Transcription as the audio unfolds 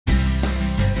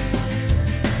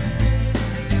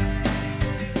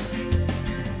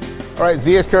All right,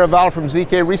 ZKast from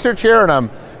ZK Research here, and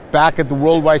I'm back at the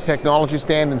Worldwide Technology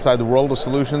Stand inside the World of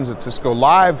Solutions at Cisco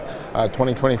Live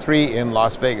 2023 in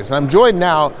Las Vegas. And I'm joined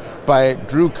now by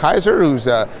Drew Kaiser, who's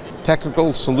a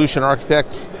technical solution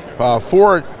architect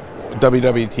for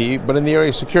WWT, but in the area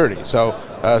of security. So,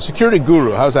 security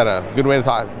guru, how's that a good way to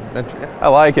talk? I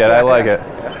like it, I like it.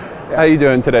 How you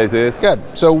doing today, Zeus? Good.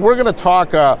 So we're going to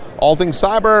talk all things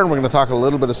cyber, and we're going to talk a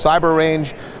little bit of Cyber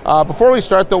Range. Before we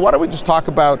start, though, why don't we just talk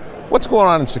about what's going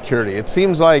on in security? It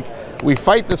seems like we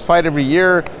fight this fight every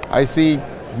year. I see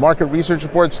market research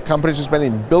reports, companies are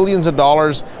spending billions of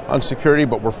dollars on security,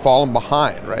 but we're falling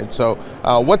behind, right? So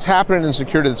what's happening in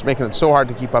security that's making it so hard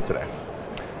to keep up today?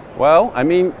 Well, I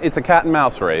mean, it's a cat and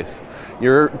mouse race.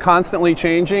 You're constantly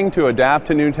changing to adapt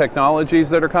to new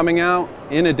technologies that are coming out.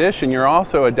 In addition, you're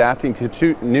also adapting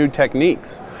to new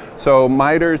techniques. So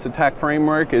MITRE's attack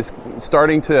framework is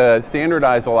starting to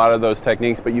standardize a lot of those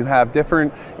techniques, but you have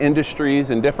different industries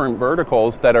and different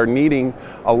verticals that are needing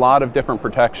a lot of different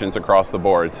protections across the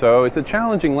board. So it's a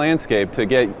challenging landscape to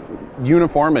get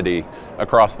uniformity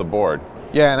across the board.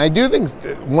 Yeah, and I do think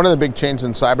one of the big changes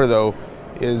in cyber, though,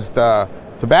 is the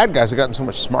bad guys have gotten so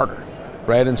much smarter,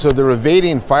 right? And so they're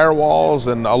evading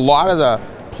firewalls, and a lot of the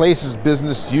places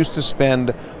business used to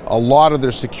spend a lot of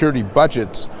their security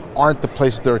budgets aren't the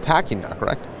places they're attacking now,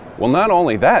 correct? Well, not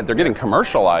only that, they're getting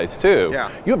commercialized too. Yeah.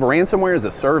 You have ransomware as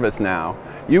a service now.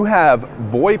 You have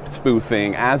VoIP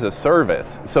spoofing as a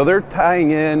service. So they're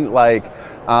tying in like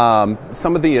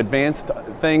some of the advanced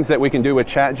things that we can do with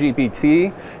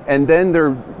ChatGPT, and then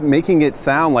they're making it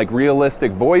sound like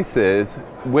realistic voices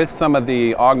with some of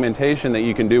the augmentation that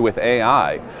you can do with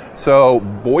AI. So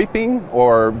VoIPing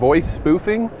or voice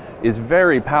spoofing is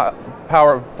very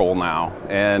powerful now,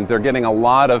 and they're getting a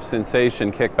lot of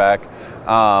sensation kickback,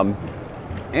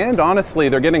 and honestly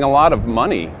they're getting a lot of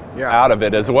money out of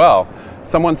it as well.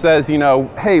 Someone says, you know,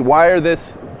 hey, wire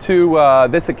this to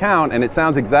this account and it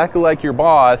sounds exactly like your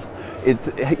boss, it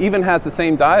even has the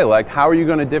same dialect. How are you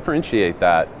going to differentiate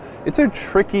that? It's a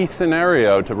tricky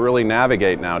scenario to really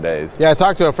navigate nowadays. Yeah, I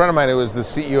talked to a friend of mine who was the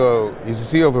CEO,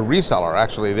 he's the CEO of a reseller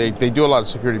actually. They do a lot of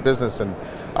security business, and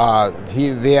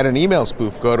they had an email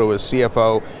spoof go to his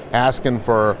CFO asking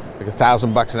for like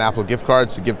 $1,000 in Apple gift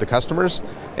cards to give to customers,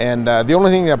 and the only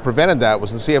thing that prevented that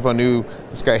was the CFO knew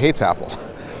this guy hates Apple.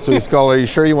 So he's called, are you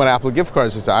sure you want Apple gift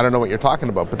cards? He said, I don't know what you're talking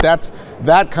about. But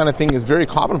that kind of thing is very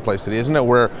commonplace today, isn't it?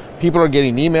 Where people are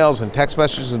getting emails and text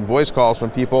messages and voice calls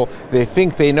from people they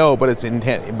think they know, but it's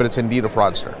indeed a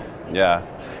fraudster. Yeah.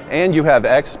 And you have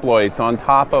exploits on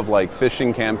top of like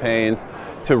phishing campaigns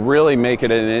to really make it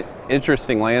an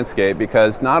interesting landscape,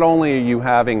 because not only are you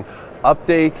having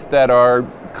updates that are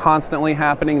constantly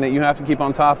happening that you have to keep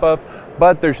on top of,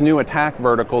 but there's new attack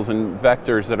verticals and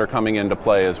vectors that are coming into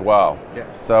play as well.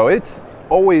 Yeah. So it's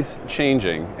always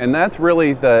changing, and that's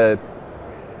really the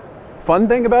fun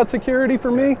thing about security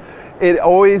for me. It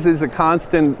always is a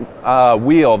constant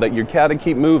wheel that you gotta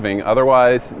keep moving,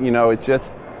 otherwise, you know, it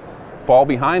just fall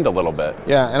behind a little bit.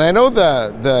 Yeah, and I know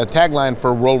the tagline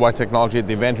for Worldwide Technology at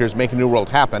the event here is Make a New World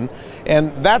Happen,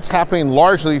 and that's happening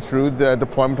largely through the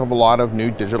deployment of a lot of new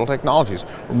digital technologies.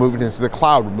 We're moving into the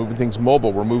cloud, we're moving things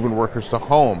mobile, we're moving workers to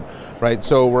home, right?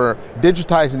 So we're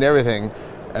digitizing everything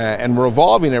and we're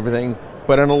evolving everything,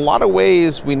 but in a lot of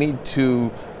ways we need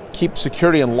to keep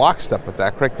security in lockstep with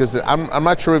that, correct? Because I'm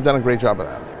not sure we've done a great job of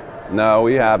that. No,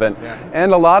 we haven't. Yeah.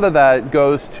 And a lot of that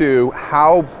goes to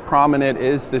how prominent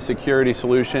is the security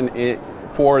solution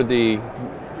for the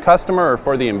customer or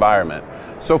for the environment.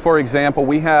 So for example,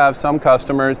 we have some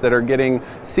customers that are getting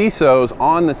CISOs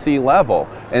on the C-level,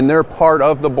 and they're part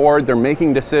of the board, they're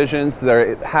making decisions,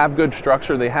 they have good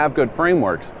structure, they have good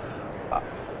frameworks.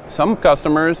 Some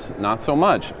customers, not so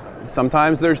much.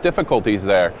 Sometimes there's difficulties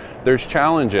there, there's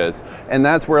challenges, and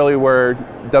that's really where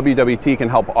WWT can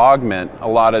help augment a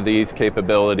lot of these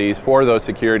capabilities for those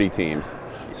security teams.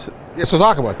 Yeah, so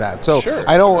talk about that. So sure.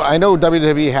 I know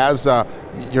WWT has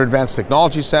your Advanced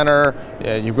Technology Center,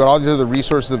 you've got all these other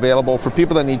resources available for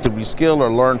people that need to reskill or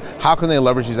learn. How can they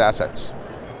leverage these assets?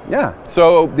 Yeah,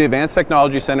 so the Advanced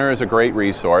Technology Center is a great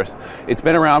resource. It's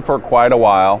been around for quite a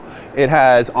while. It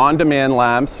has on-demand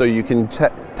labs, so you can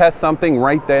test something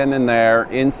right then and there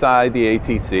inside the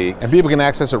ATC. And people can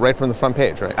access it right from the front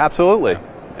page, right? Absolutely,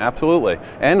 absolutely.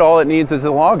 And all it needs is a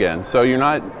login, so you're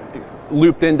not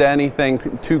looped into anything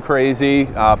too crazy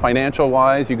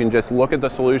financial-wise. You can just look at the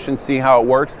solution, see how it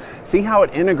works, see how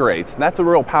it integrates. That's the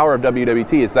real power of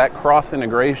WWT, is that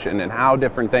cross-integration and how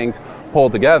different things pull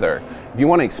together. If you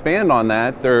want to expand on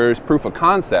that, there's proof of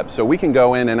concept. So we can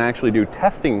go in and actually do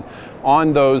testing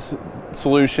on those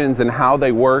solutions and how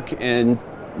they work and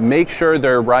make sure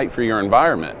they're right for your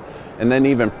environment. And then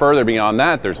even further beyond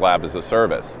that, there's lab as a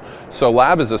service. So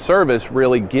lab as a service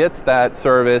really gets that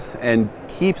service and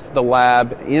keeps the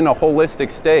lab in a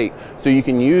holistic state so you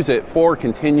can use it for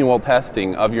continual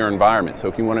testing of your environment. So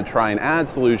if you want to try and add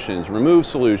solutions, remove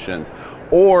solutions,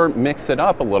 or mix it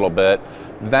up a little bit,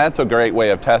 that's a great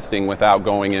way of testing without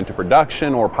going into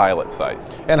production or pilot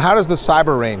sites. And how does the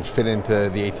Cyber Range fit into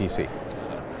the ATC?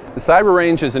 The Cyber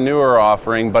Range is a newer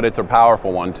offering, but it's a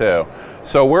powerful one too.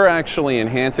 So we're actually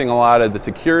enhancing a lot of the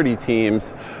security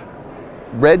teams,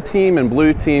 red team and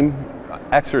blue team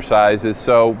exercises.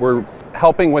 So we're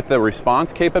helping with the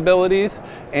response capabilities,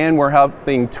 and we're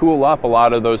helping tool up a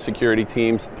lot of those security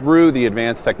teams through the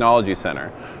Advanced Technology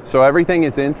Center. So everything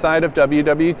is inside of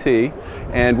WWT,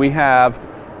 and we have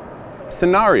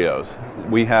scenarios.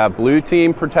 We have blue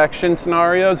team protection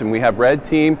scenarios, and we have red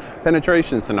team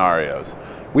penetration scenarios.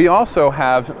 We also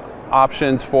have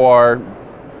options for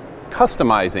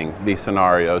customizing these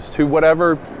scenarios to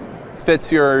whatever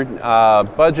fits your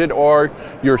budget or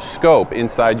your scope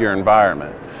inside your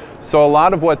environment. So a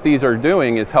lot of what these are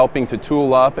doing is helping to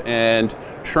tool up and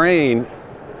train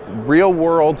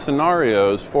real-world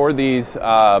scenarios for these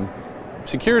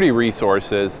security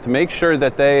resources to make sure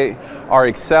that they are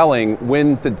excelling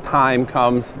when the time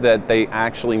comes that they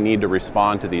actually need to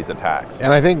respond to these attacks.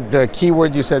 And I think the key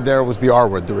word you said there was the R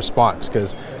word, the response,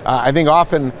 because I think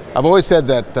often, I've always said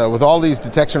that with all these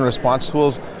detection and response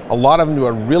tools, a lot of them do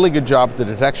a really good job at the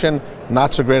detection,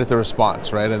 not so great at the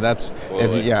response, right? And that's,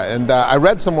 I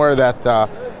read somewhere that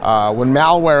when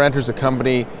malware enters a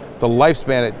company, the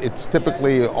lifespan, it's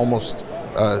typically almost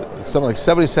something like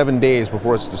 77 days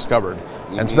before it's discovered.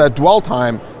 And so that dwell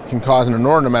time can cause an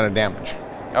enormous amount of damage.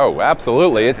 Oh,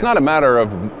 absolutely. It's not a matter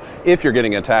of if you're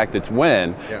getting attacked, it's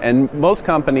when. Yeah. And most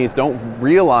companies don't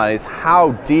realize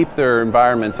how deep their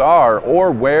environments are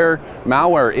or where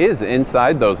malware is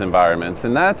inside those environments.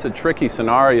 And that's a tricky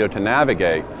scenario to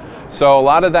navigate. So a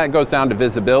lot of that goes down to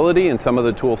visibility and some of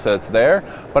the tool sets there,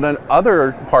 but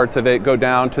other parts of it go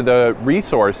down to the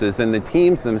resources and the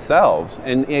teams themselves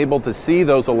and able to see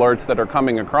those alerts that are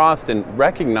coming across and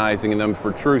recognizing them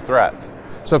for true threats.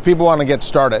 So if people want to get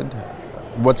started,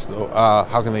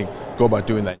 how can they go about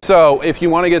doing that? So if you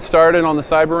want to get started on the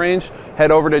Cyber Range,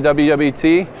 head over to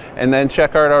WWT and then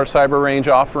check out our Cyber Range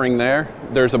offering there.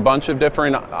 There's a bunch of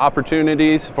different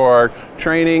opportunities for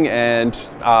training and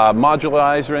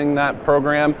modularizing that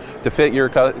program to fit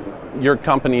your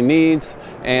company needs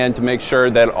and to make sure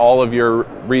that all of your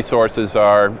resources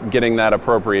are getting that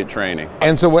appropriate training.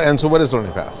 And so what is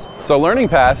Learning Pass? So Learning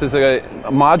Pass is a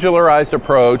modularized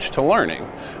approach to learning.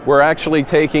 We're actually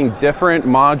taking different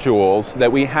modules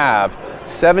that we have,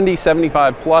 70,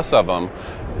 75 plus of them,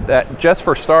 that just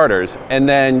for starters, and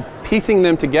then piecing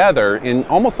them together in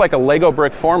almost like a Lego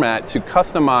brick format to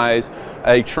customize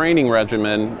a training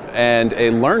regimen and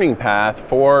a learning path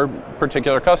for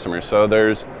particular customers. So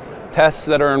there's tests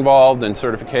that are involved and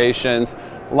certifications,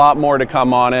 a lot more to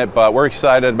come on it, but we're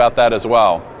excited about that as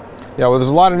well. Yeah, well, there's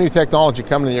a lot of new technology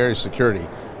coming in the area of security.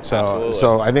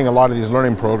 So I think a lot of these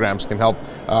learning programs can help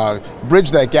bridge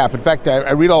that gap. In fact,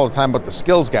 I read all the time about the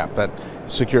skills gap that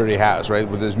security has, right?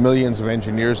 Where there's millions of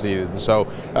engineers needed. And so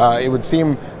it would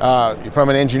seem, from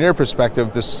an engineer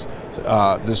perspective, the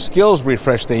skills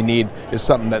refresh they need is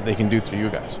something that they can do through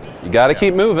you guys. You got to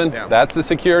keep moving. Yeah. That's the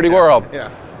security world. Yeah.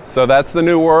 So that's the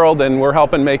new world, and we're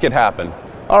helping make it happen.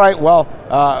 All right, well,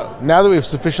 now that we've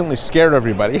sufficiently scared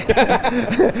everybody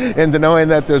into knowing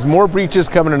that there's more breaches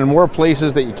coming in more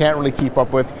places that you can't really keep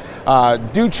up with,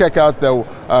 do check out the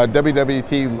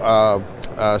WWT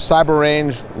Cyber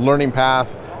Range, Learning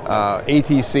Path,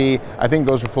 ATC. I think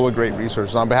those are full of great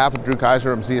resources. On behalf of Drew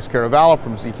Kaiser, I'm Zias Caravallo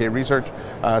from ZK Research,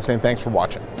 saying thanks for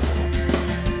watching.